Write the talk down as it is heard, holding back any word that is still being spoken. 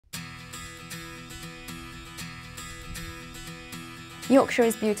Yorkshire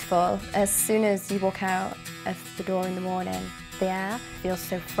is beautiful. As soon as you walk out of the door in the morning, the air feels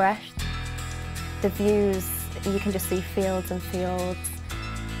so fresh. The views, you can just see fields and fields.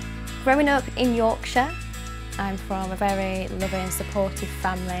 Growing up in Yorkshire, I'm from a very loving, supportive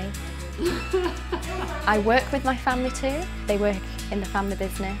family. I work with my family too. They work in the family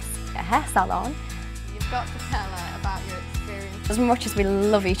business, a hair salon. You've got to tell her about your experience. As much as we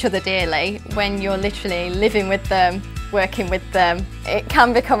love each other dearly, when you're literally living with them, working with them, it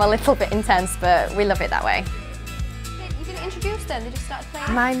can become a little bit intense, but we love it that way. You didn't introduce them, they just started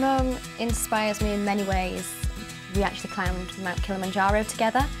playing? My mum inspires me in many ways. We actually climbed Mount Kilimanjaro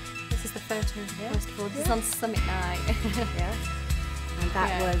together. This is the photo, first of all. This is on summit night. Yeah. And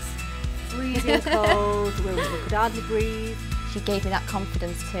that was freezing cold, we could hardly breathe. She gave me that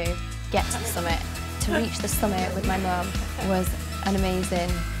confidence to get to the summit. To reach the summit with my mum was an amazing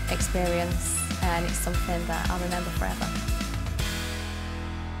experience, and it's something that I'll remember forever.